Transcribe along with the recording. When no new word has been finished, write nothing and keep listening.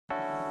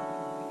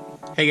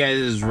Hey guys,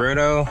 this is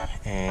Roto,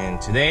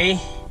 and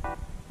today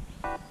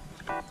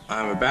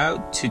I'm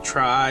about to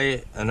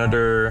try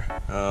another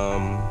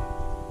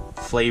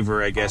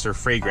flavor, I guess, or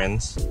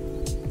fragrance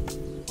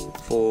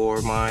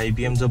for my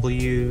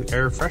BMW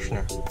air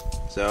freshener.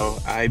 So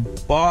I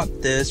bought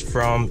this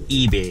from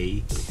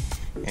eBay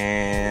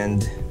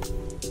and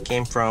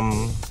came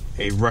from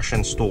a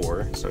Russian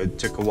store, so it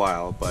took a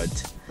while,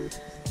 but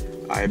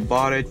I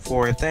bought it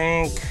for I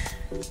think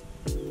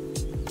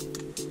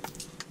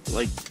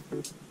like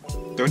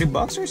 30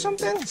 bucks or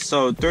something.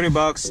 So 30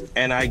 bucks,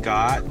 and I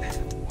got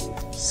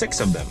 6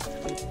 of them.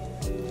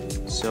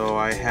 So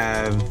I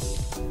have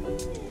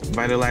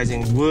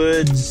Vitalizing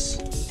Woods,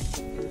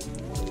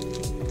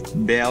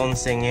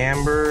 Balancing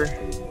Amber,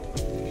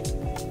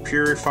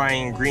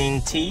 Purifying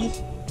Green Tea,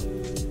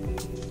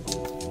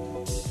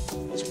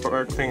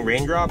 Sparkling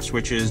Raindrops,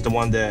 which is the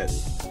one that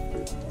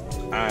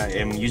I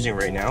am using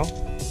right now,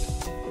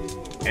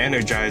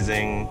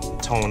 Energizing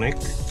Tonic,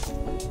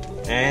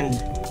 and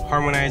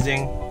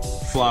Harmonizing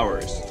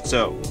Flowers.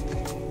 So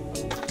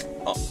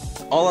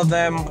all of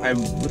them, I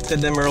looked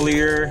at them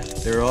earlier,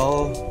 they're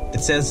all, it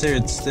says here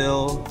it's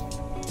still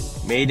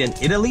made in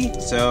Italy,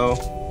 so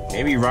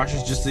maybe Roche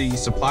is just the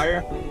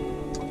supplier.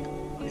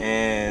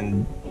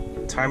 And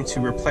time to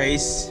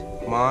replace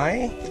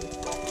my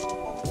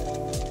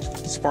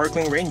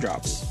Sparkling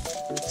Raindrops.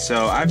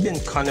 So I've been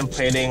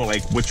contemplating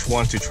like which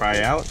one to try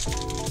out,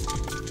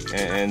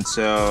 and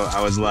so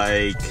I was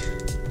like,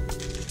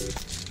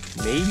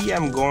 maybe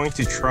I'm going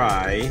to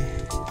try,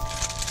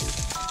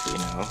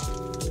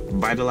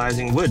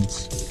 Vitalizing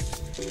Woods.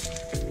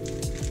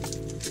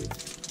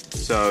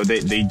 So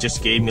they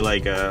just gave me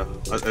like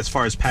as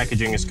far as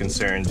packaging is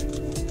concerned,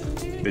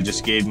 they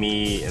just gave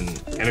me an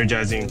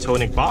energizing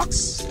tonic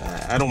box.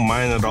 I don't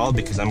mind at all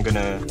because I'm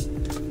gonna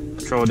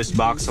throw this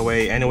box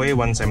away anyway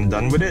once I'm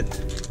done with it.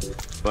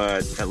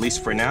 But at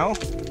least for now,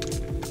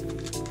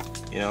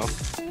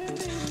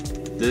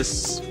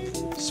 this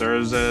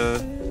serves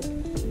a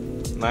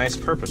nice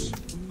purpose.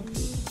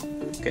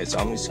 Okay, so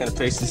I'm just gonna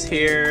place this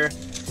here.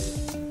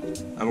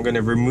 I'm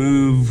gonna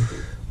remove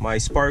my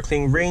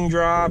Sparkling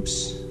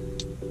Raindrops.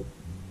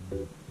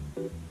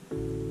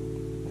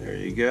 There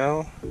you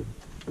go.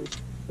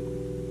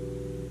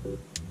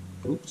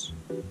 Oops.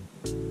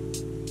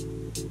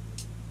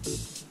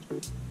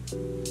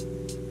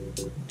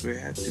 Do I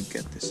have to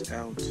get this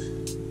out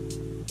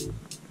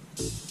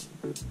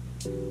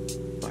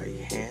by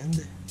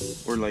hand?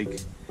 Or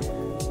like,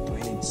 do I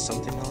need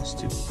something else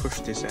to push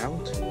this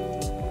out?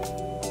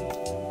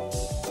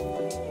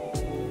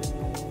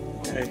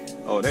 Okay.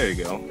 Oh, there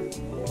you go.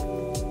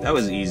 That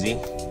was easy.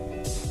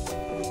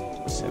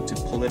 Just have to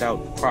pull it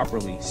out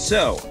properly.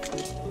 So,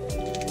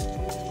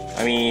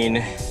 I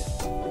mean,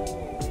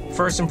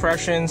 first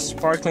impressions,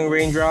 Sparkling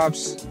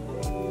Raindrops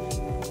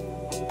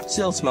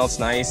still smells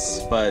nice,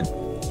 but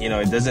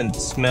it doesn't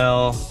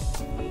smell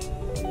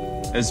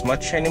as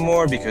much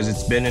anymore because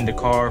it's been in the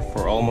car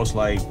for almost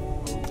like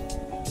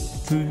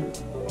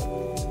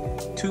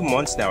two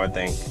months now, I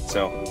think.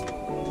 So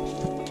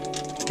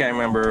can't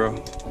remember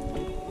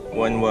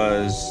when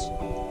was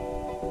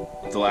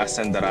the last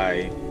time that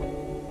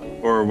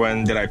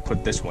when did I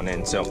put this one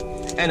in. So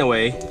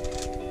anyway,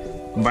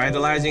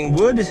 Vitalizing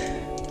Wood,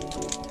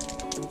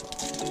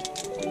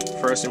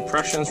 first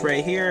impressions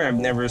right here. I've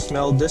never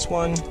smelled this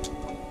one.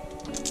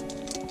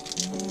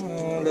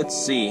 Let's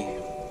see.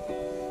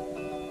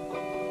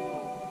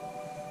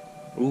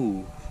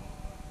 Ooh,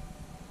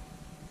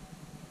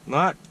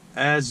 not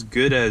as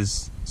good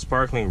as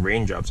Sparkling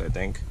Raindrops, I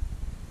think.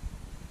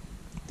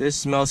 This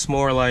smells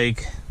more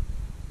like,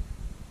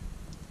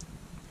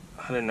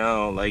 I don't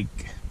know, like,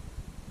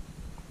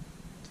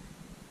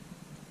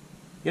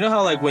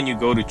 how like when you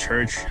go to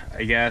church,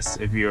 I guess,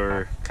 if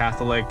you're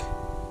Catholic,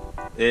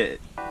 it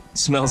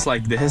smells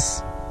like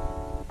this.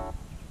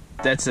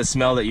 That's the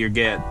smell that you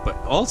get, but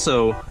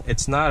also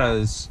it's not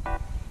as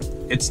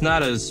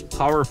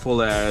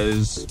powerful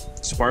as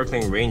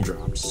Sparkling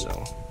Raindrops.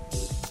 So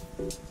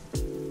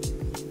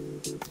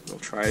we'll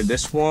try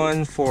this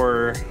one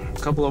for a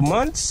couple of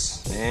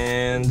months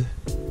and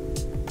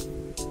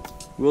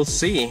we'll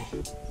see.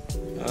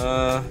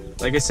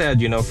 Like I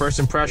said, first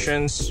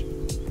impressions,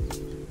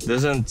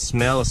 doesn't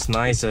smell as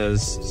nice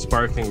as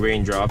Sparkling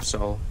Raindrops,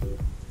 so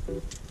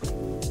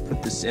I'll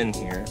put this in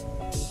here.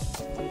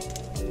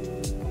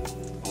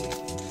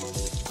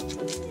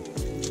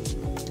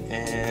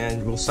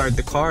 And we'll start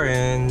the car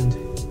and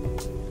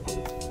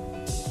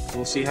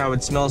we'll see how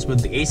it smells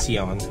with the AC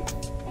on.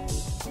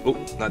 Oh,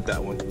 not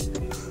that one.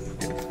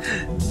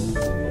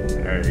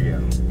 There you go.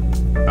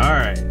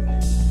 Alright.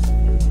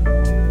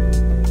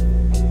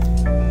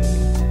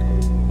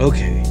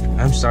 Okay,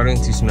 I'm starting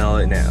to smell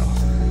it now.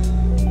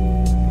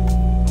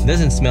 It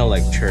doesn't smell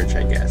like church,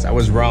 I guess. I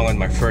was wrong on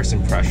my first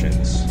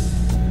impressions.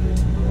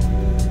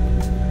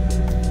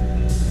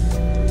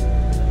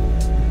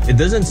 It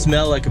doesn't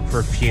smell like a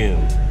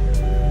perfume.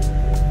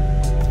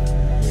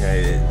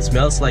 It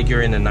smells like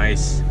you're in a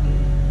nice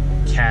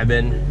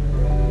cabin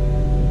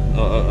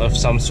of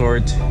some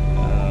sort.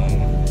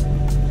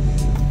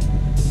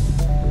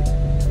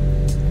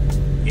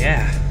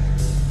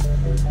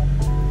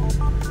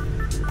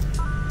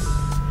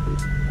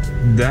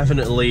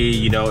 definitely,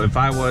 you know, if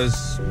I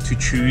was to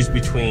choose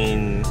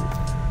between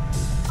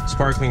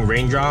Sparkling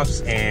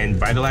Raindrops and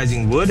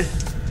Vitalizing Wood,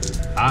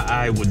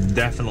 I would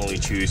definitely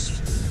choose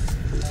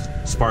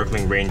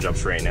Sparkling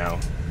Raindrops right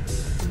now.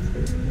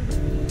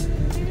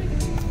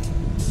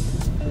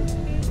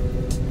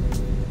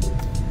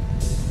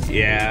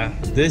 Yeah,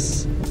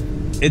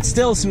 it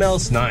still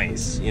smells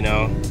nice, you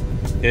know.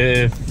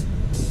 Yeah,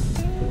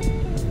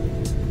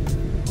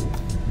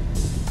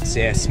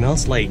 it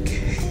smells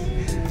like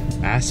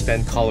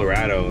Aspen,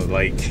 Colorado,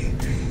 like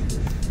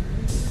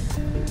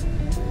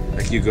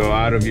you go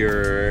out of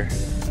your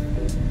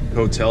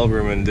hotel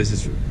room and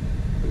this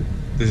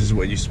is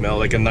what you smell,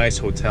 like a nice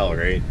hotel,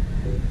 right?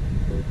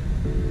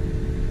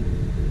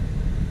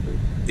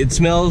 It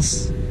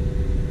smells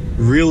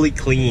really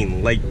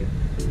clean. Like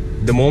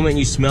the moment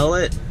you smell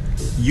it,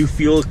 you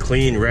feel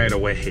clean right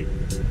away.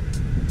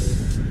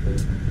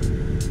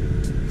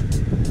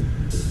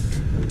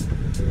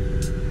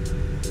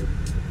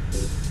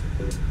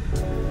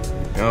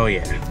 Oh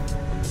yeah.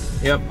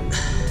 Yep.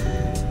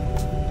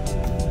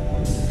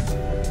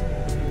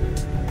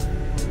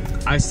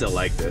 I still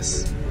like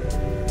this.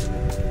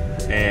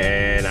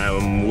 And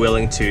I'm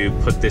willing to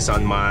put this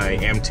on my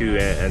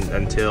M2 and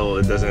until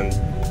it doesn't,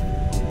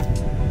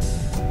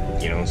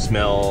 you know,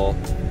 smell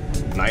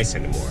nice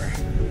anymore.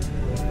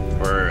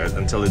 Or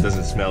until it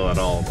doesn't smell at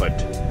all, but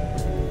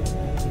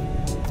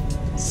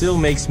still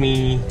makes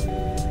me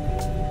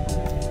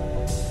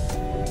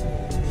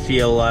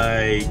feel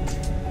like,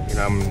 you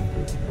know, I'm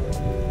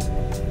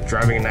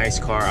driving a nice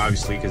car,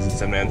 obviously because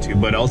it's an M2,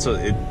 but also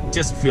it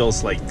just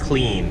feels like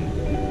clean.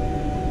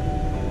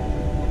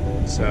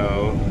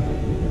 So,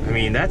 I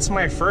mean, that's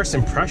my first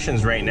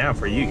impressions right now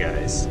for you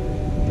guys.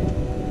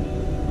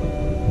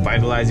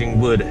 Vitalizing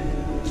Wood.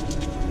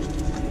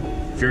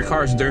 If your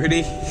car's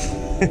dirty,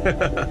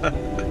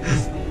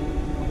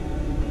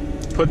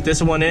 put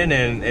this one in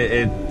and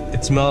it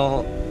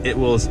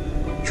will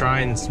try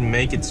and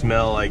make it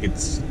smell like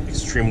it's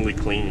extremely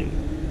clean.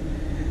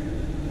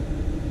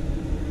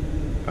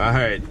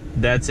 Alright,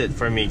 that's it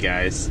for me,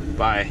 guys.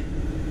 Bye.